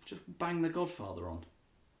just bang The Godfather on.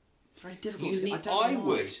 It's very difficult. I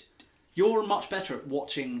would. You're much better at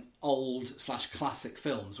watching old/classic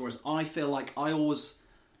films, whereas I feel like I'll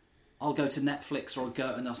go to Netflix or I'll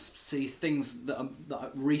go and I'll see things that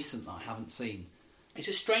are recent that I haven't seen. It's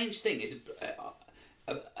a strange thing. It's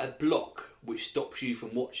a block which stops you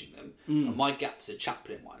from watching them. And my gaps are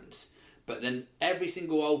Chaplin ones. But then every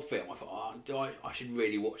single old film, I thought, I should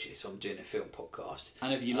really watch it. So I'm doing a film podcast.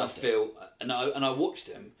 And have you loved it? And I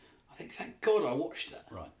watched them. I think, thank God I watched that.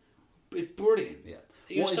 Right. It's brilliant. Yeah.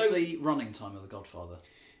 What is the running time of The Godfather?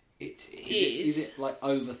 Is it like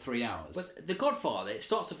over 3 hours? But The Godfather, it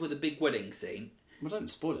starts off with a big wedding scene. Well, don't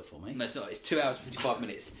spoil it for me. No, it's not. It's 2 hours and 55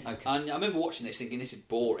 minutes. Okay. And I remember watching this thinking, this is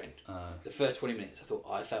boring. The first 20 minutes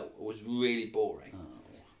I felt was really boring.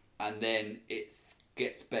 And then it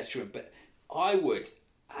gets better and better. I would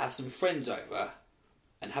have some friends over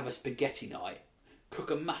and have a spaghetti night,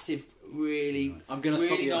 cook a massive, really, I'm going to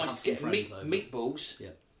really stop you and nice have some friends over. meatballs. Yeah.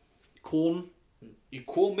 Corn. Your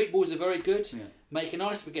corn meatballs are very good. Yeah. Make a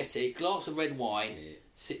nice spaghetti, glass of red wine,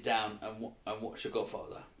 sit down and watch The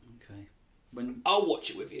Godfather. Okay. When I'll watch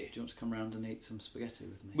it with you. do you want to come round and eat some spaghetti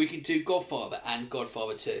with me? We can do Godfather and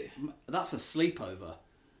Godfather 2. That's a sleepover.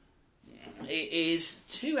 It is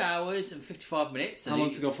 2 hours and 55 minutes. How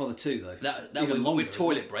long's Godfather 2 though? That Even longer, with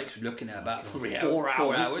toilet isn't it? breaks, we're looking at about 3 hours. 4 hours.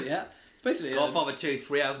 4 hours. Yeah. It's basically Godfather 2,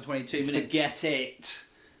 3 hours and 22 minutes. Forget it.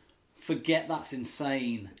 Forget that's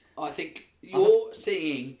insane. I think you're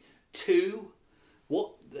seeing two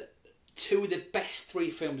of the best 3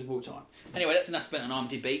 films of all time. Anyway, that's enough spent on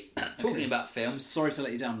IMDb. Talking about films. Sorry to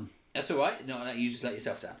let you down. That's all right. No, you just let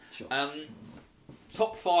yourself down. Sure.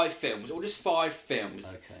 Top 5 films, or just 5 films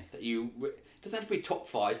that you... It doesn't have to be top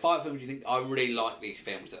 5. 5 films you think, I really like these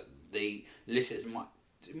films, that the listeners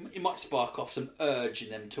might spark off some urge in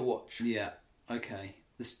them to watch. Yeah. Okay.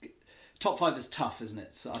 This top 5 is tough, isn't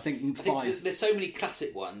it? So I think 5. I think there's so many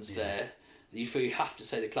classic ones there that you feel you have to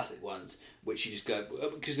say the classic ones, which you just go...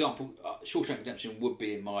 For example, Shawshank Redemption would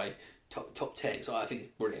be in my top 10, so I think it's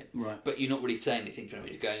brilliant. Right. But you're not really saying anything to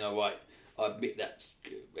me. You're going, oh, right, I admit that's...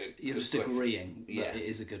 You're just agreeing that it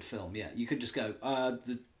is a good film. Yeah, you could just go,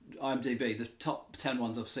 the IMDb, the top 10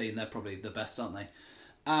 ones I've seen, they're probably the best, aren't they?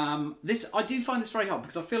 I do find this very hard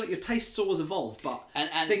because I feel like your tastes always evolve, but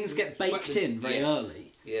and things get baked in very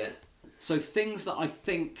early. Yeah. So things that I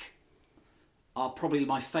think are probably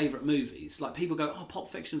my favourite movies, like people go, oh,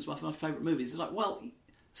 Pulp Fiction's one of my favourite movies. It's like, well,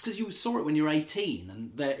 it's because you saw it when you were 18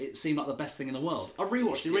 and it seemed like the best thing in the world. I've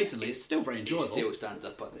rewatched it recently. It's still very enjoyable. It still stands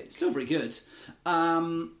up, I think. Still very good.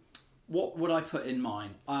 What would I put in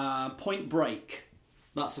mine? Point Break.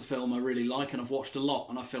 That's a film I really like and I've watched a lot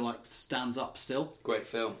and I feel like stands up still. Great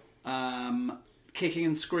film. Kicking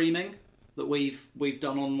and Screaming that we've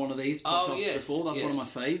done on one of these podcasts before. That's one of my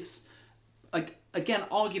faves. Again,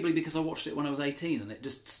 arguably because I watched it when I was 18 and it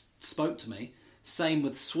just spoke to me. Same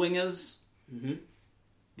with Swingers. Mm-hmm.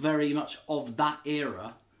 Very much of that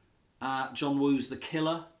era. John Woo's The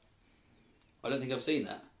Killer. I don't think I've seen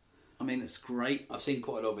that. I mean, it's great. I've seen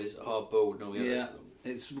quite a lot of his Hard Boiled and all the other. Yeah,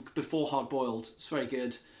 it's before Hard Boiled. It's very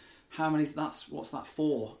good. How many? What's that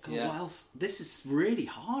for? God, what else? This is really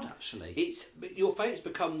hard, actually. Your favourites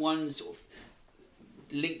become one sort of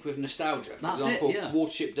linked with nostalgia. For That's example, it, yeah.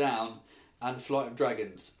 Watership Down and Flight of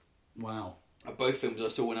Dragons. Wow. Are both films I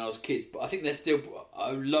saw when I was a kid, but I think they're still...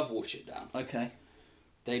 I love Watership Down. Okay.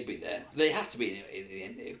 They'd be there. They have to be in the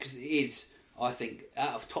end, because it is, I think,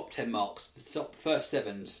 out of top 10 marks, the top first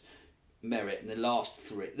 7's merit, and the last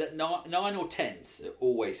three, that 9 or 10s are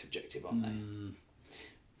always subjective, aren't they?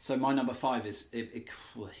 So my number 5 is it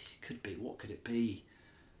could be, what could it be?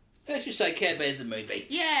 Let's just say Care Bears the movie.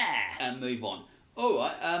 Yeah. And move on. All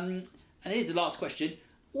right. And here's the last question: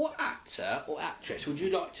 what actor or actress would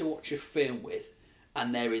you like to watch a film with,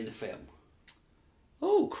 and they're in the film?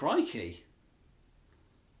 Oh, crikey.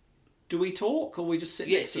 Do we talk, or we just sit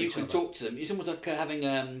next Yes, to you each can other? talk to them. It's almost like having.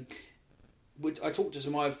 I talked to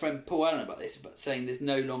my friend Paul Allen about this, about saying there's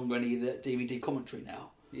no longer any of the DVD commentary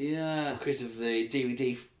now Yeah. because of the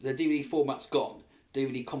DVD. The DVD format's gone.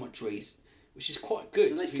 DVD commentaries, which is quite good.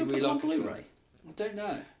 Do they if you still put really them on like a film. Blu-ray? I don't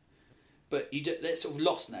know, but they're sort of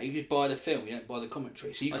lost now. You just buy the film, you don't buy the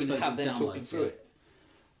commentary, so you I can suppose have with them talking downloads, through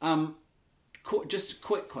yeah. it. Just a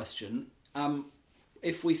quick question.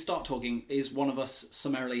 If we start talking, is one of us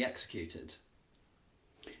summarily executed?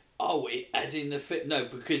 Oh, as in the film? No,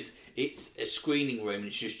 because it's a screening room and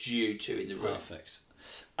it's just you two in the room. Perfect.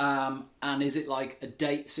 And is it like a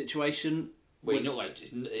date situation? Well, you're not like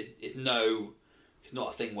it's not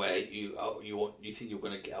a thing where you think you're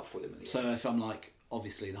going to get off with them. So if I'm like,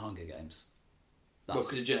 obviously, the Hunger Games. Well,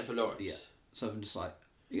 because of Jennifer Lawrence. Yeah. So I'm just like,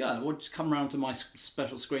 yeah, we'll just come round to my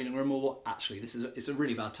special screening room. Or what? Actually, it's a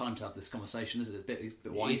really bad time to have this conversation, isn't it? It's a bit He's a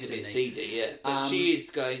bit Weinstein-y. seedy, yeah. But she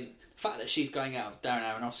is going. The fact that she's going out with Darren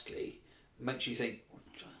Aronofsky makes you think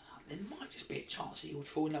there might just be a chance that he would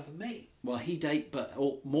fall in love with me. Well,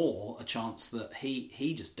 or more a chance that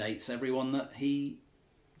he just dates everyone that he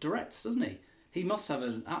directs, doesn't he? He must have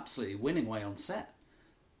an absolutely winning way on set.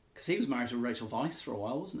 Because he was married to Rachel Weisz for a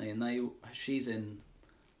while, wasn't he? And she's in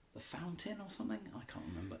The Fountain or something? I can't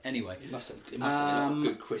remember. Anyway. It must have been a lot of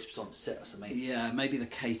good crisps on the set or something. Yeah, maybe the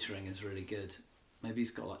catering is really good. Maybe he's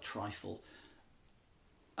got like trifle.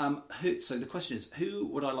 So the question is, who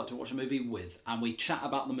would I like to watch a movie with? And we chat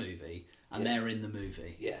about the movie, and they're in the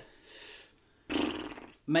movie. Yeah.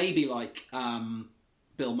 Maybe like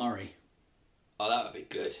Bill Murray. Oh, that would be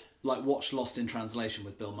good. Like watch Lost in Translation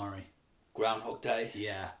with Bill Murray. Groundhog Day.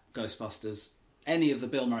 Yeah, Ghostbusters. Any of the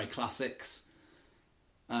Bill Murray classics.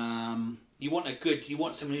 You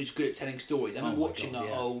want someone who's good at telling stories. I remember watching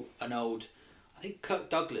an old, I think Kirk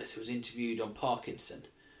Douglas was interviewed on Parkinson.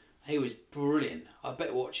 He was brilliant. I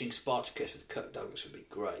bet watching Spartacus with Kirk Douglas would be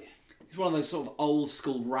great. He's one of those sort of old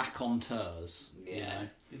school raconteurs. Yeah, you know?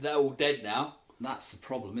 they're all dead now. That's the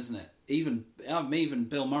problem, isn't it? Even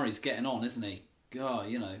Bill Murray's getting on, isn't he?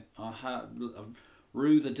 God, I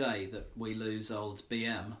rue the day that we lose old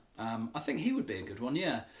BM. I think he would be a good one,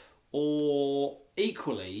 yeah. Or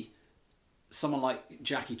equally, someone like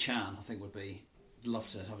Jackie Chan, I think love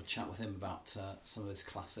to have a chat with him about some of his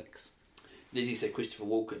classics. Lizzie said Christopher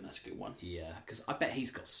Walken, that's a good one. Yeah, because I bet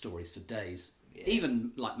he's got stories for days. Yeah.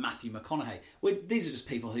 Even like Matthew McConaughey. These are just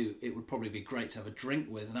people who it would probably be great to have a drink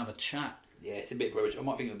with and have a chat. Yeah, it's a bit rubbish. I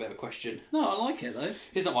might think of a better question. No, I like it though.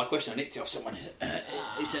 It's not my question. I nicked it off someone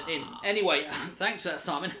who sent in. Anyway, thanks for that,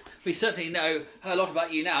 Simon. We certainly know a lot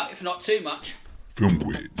about you now, if not too much. Film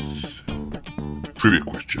quiz. Trivia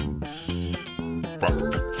questions.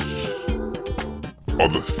 Facts.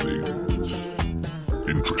 Other things.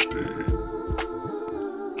 Interesting.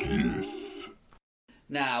 Yes.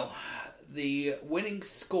 Now, the winning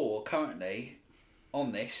score currently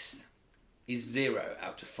on this is 0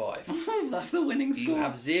 out of 5. That's the winning score. You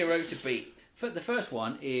have 0 to beat. The first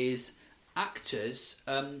one is actors'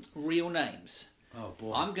 real names. Oh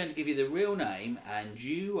boy. I'm going to give you the real name, and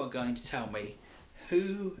you are going to tell me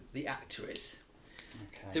who the actor is.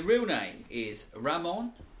 Okay. The real name is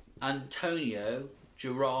Ramon Antonio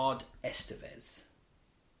Gerard Estevez.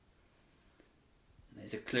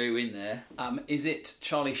 There's a clue in there. Is it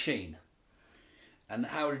Charlie Sheen? And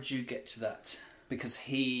how did you get to that? Because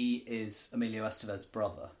he is Emilio Estevez's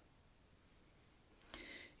brother.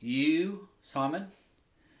 You, Simon,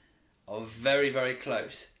 are very, very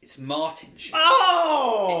close. It's Martin Sheen.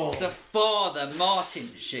 Oh! It's the father, Martin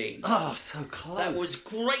Sheen. Oh, so close. That was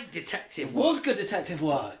great detective It work. was good detective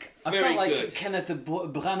work. I Very felt like good. Kenneth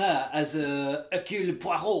Branagh as Hercule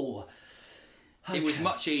Poirot. It was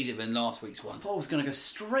much easier than last week's one. I thought I was going to go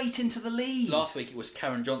straight into the lead. Last week it was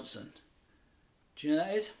Karen Johnson. Do you know who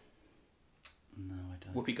that is? No, I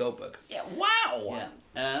don't. Whoopi Goldberg. Yeah, wow!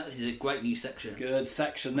 Yeah. This is a great new section. Good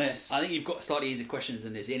section, this. I think you've got slightly easier questions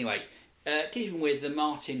than this. Anyway, keeping with the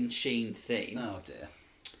Martin Sheen theme, Oh, dear.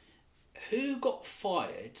 who got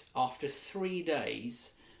fired after 3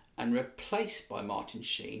 days and replaced by Martin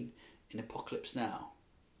Sheen in Apocalypse Now?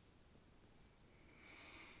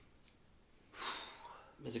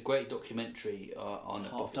 There's a great documentary on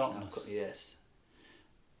Heart of Apocalypse Darkness. Now. Yes.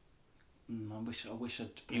 I wish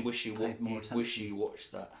I'd You wish you paid more attention. wish you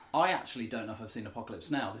watched that. I actually don't know if I've seen Apocalypse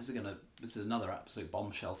Now. This is another absolute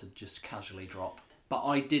bombshell to just casually drop. But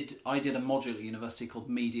I did a module at university called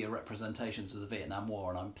Media Representations of the Vietnam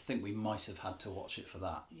War, and I think we might have had to watch it for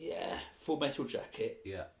that. Yeah, Full Metal Jacket.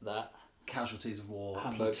 Yeah. That. Casualties of War,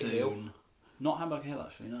 Hamburger Platoon. Hill. Not Hamburger Hill,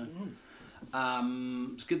 actually, no.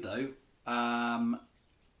 It's good, though.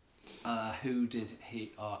 Who did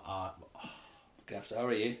he... Gonna have to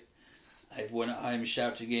hurry you. Everyone at home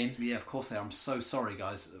shouting in. Yeah, of course they are. I'm so sorry,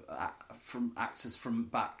 guys. From actors from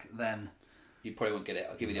back then. You probably won't get it.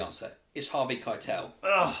 I'll give you the answer. It's Harvey Keitel.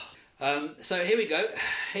 Ugh. So here we go.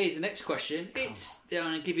 Here's the next question. I'm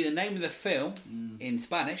going to give you the name of the film in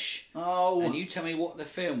Spanish. Oh. And you tell me what the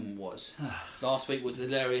film was. Last week was the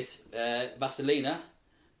hilarious Vaselina,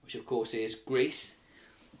 which of course is Grease.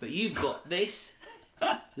 But you've got this.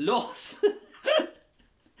 Los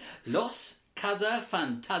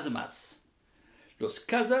Cazafantasmas. Los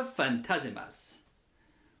Cazafantasmas.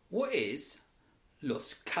 What is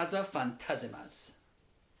Los Cazafantasmas?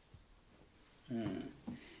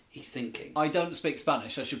 He's thinking. I don't speak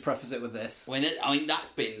Spanish. I should preface it with this.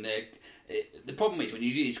 That's been the problem is when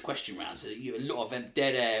you do these question rounds, you have a lot of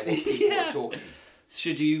dead air while people are talking.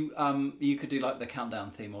 Should you? You could do like the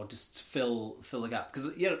countdown theme, or just fill the gap,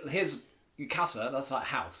 because here's Casa. That's like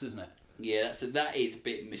house, isn't it? Yeah, that is a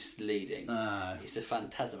bit misleading. No. It's a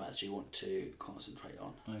phantasmas you want to concentrate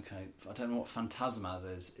on. Okay, I don't know what phantasmas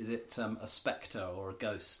is. Is it a spectre or a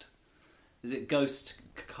ghost? Is it Ghost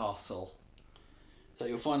Castle? Is that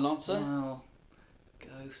your final answer? Well,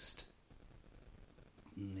 Ghost.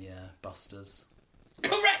 Yeah, Busters.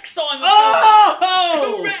 Correct, Simon!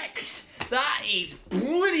 Oh! Correct! That is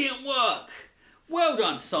brilliant work! Well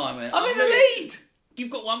done, Simon. I'm in the lead! You've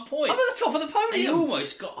got 1 point. I'm at the top of the podium! And you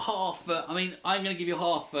almost got half... I'm going to give you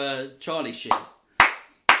half Charlie shit.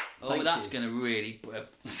 Thank that's you. going to really...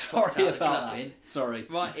 Sorry about that. Sorry.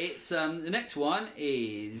 Right, it's the next one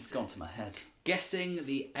is... It's gone to my head. Guessing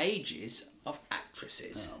the ages of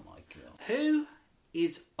actresses. Oh my god. Who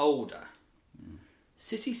is older?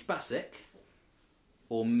 Sissy Spacek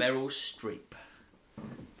or Meryl Streep?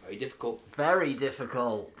 Very difficult. Very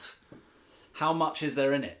difficult. How much is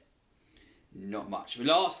there in it? Not much.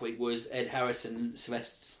 Last week was Ed Harris and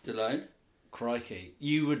Sylvester Stallone. Crikey.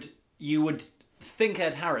 You would think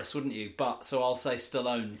Ed Harris, wouldn't you? But so I'll say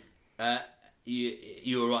Stallone.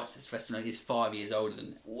 You were right. Sylvester Stallone is 5 years older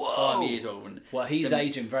than. Whoa. 5 years older than. Well, he's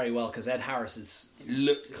aging very well because Ed Harris is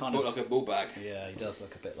looks kind kind of like a bull bag. Yeah, he does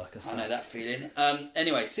look a bit like a. I know that feeling.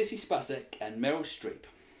 Anyway, Sissy Spacek and Meryl Streep.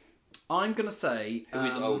 I'm gonna say Who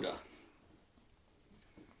is older?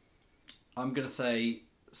 I'm gonna say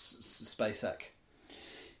Spacek.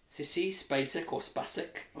 Sissy Spacek or Spacek,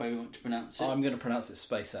 however you want to pronounce it. I'm going to pronounce it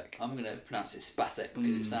Spacek. I'm going to pronounce it Spacek because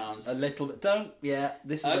it sounds... A little bit...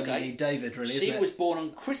 this is when you need David, really, isn't it? She was born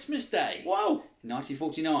on Christmas Day. Whoa!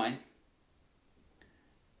 1949.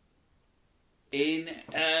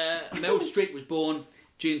 Meryl Streep was born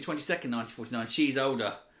June 22nd, 1949. She's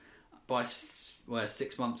older by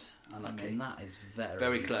 6 months. Unlucky. I mean, that is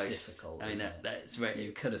very close. difficult, isn't it? That's very...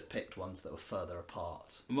 You could have picked ones that were further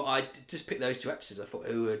apart. Well, I just picked those two actresses. I thought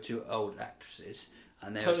who were two old actresses.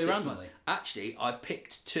 And they Totally were 6 randomly? months. Actually, I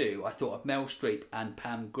picked two. I thought of Meryl Streep and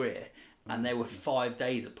Pam Grier. And they were 5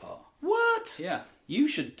 days apart. What? Yeah. You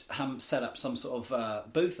should set up some sort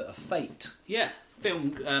of booth at a Fate. Yeah.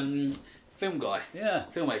 Film guy. Yeah.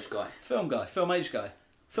 Film age guy. Film age guy.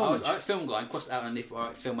 Film guy and cross it out and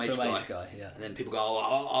film age guy. Yeah. And then people go,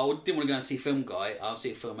 I didn't want to go and see film guy. I'll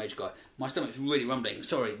see a film age guy. My stomach's really rumbling.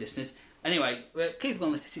 Sorry, listeners. Anyway, keeping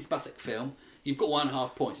on the Sissy Spacek film, you've got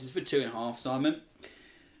 1.5 points. This is for 2.5, Simon.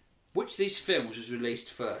 Which of these films was released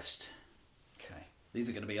first? Okay. These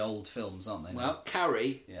are going to be old films, aren't they? Well,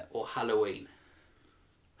 Carrie or Halloween?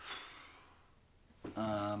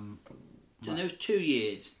 So there's 2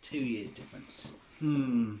 years. 2 years difference. I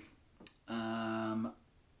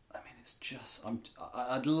mean, it's just...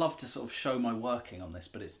 I'd love to sort of show my working on this,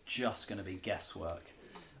 but it's just going to be guesswork.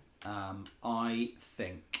 I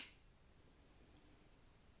think...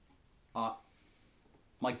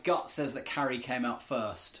 my gut says that Carrie came out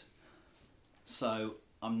first, so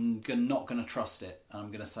I'm not going to trust it, and I'm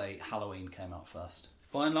going to say Halloween came out first.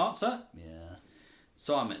 Final answer? Yeah.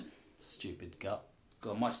 Simon. Stupid gut.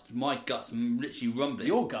 God, my gut's literally rumbling.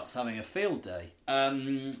 Your gut's having a field day.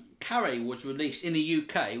 Carrie was released in the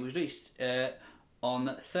UK. It was released on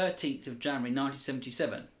 13th of January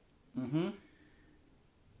 1977. Mm-hmm.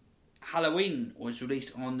 Halloween was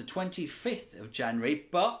released on the 25th of January,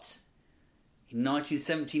 but in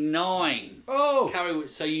 1979. Oh! Carrie.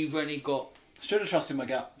 So you've only got... Should have trusted my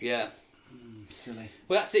gut. Yeah. Silly.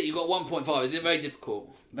 Well, that's it. You got 1.5. Is it very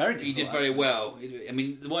difficult? Very difficult. You did very well. I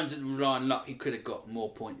mean, the ones that rely on luck, you could have got more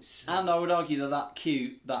points. And I would argue that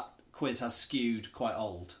quiz has skewed quite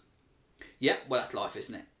old. Yeah, well, that's life,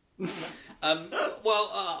 isn't it?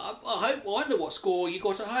 I wonder what score you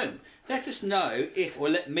got at home. Let us know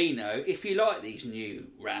let me know if you like these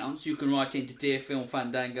new rounds. You can write into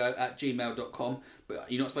dearfilmfandango@gmail.com,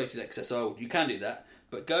 but you're not supposed to do that because that's old. You can do that,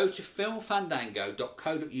 but go to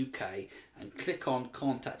filmfandango.co.uk and click on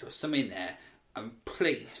contact or something there, and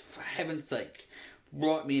please, for heaven's sake,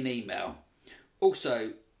 write me an email.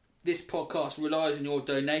 Also, this podcast relies on your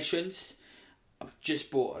donations. I've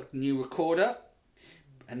just bought a new recorder,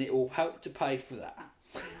 and it will help to pay for that.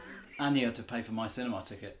 And you had to pay for my cinema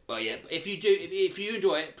ticket. Well, yeah, but if you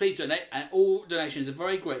enjoy it, please donate, and all donations are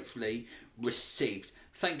very gratefully received.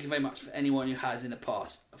 Thank you very much for anyone who has in the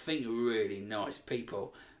past. I think you're really nice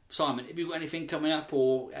people. Simon, have you got anything coming up,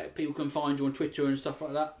 or people can find you on Twitter and stuff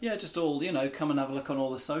like that? Yeah, just all, come and have a look on all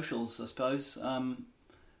the socials, I suppose.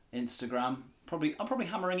 Instagram. I'm probably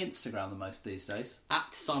hammering Instagram the most these days.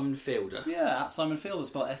 At Simon Fielder. Yeah, at Simon Fielder,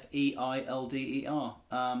 spelled Feilder.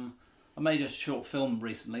 I made a short film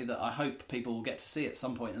recently that I hope people will get to see at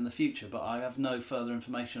some point in the future, but I have no further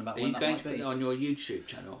information about when that might be. Are you going to put it on your YouTube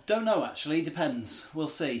channel? Don't know, actually. Depends. We'll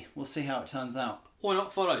see. We'll see how it turns out. Why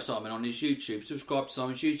not follow Simon on his YouTube? Subscribe to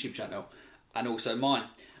Simon's YouTube channel, and also mine.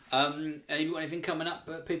 And have you got anything coming up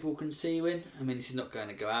that people can see you in? I mean, this is not going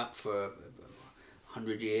to go out for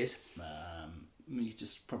 100 years. You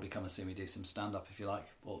just probably come and see me do some stand-up if you like.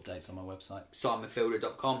 All updates on my website.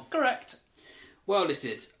 SimonFielder.com. Correct. Well,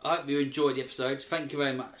 listeners, I hope you enjoyed the episode. Thank you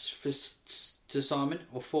very much to Simon,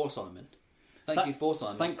 or for Simon. Thank you for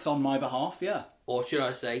Simon. Thanks on my behalf, yeah. Or should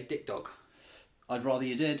I say Dick Dog? I'd rather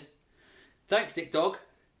you did. Thanks, Dick Dog.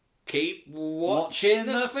 Keep watching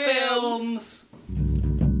the films.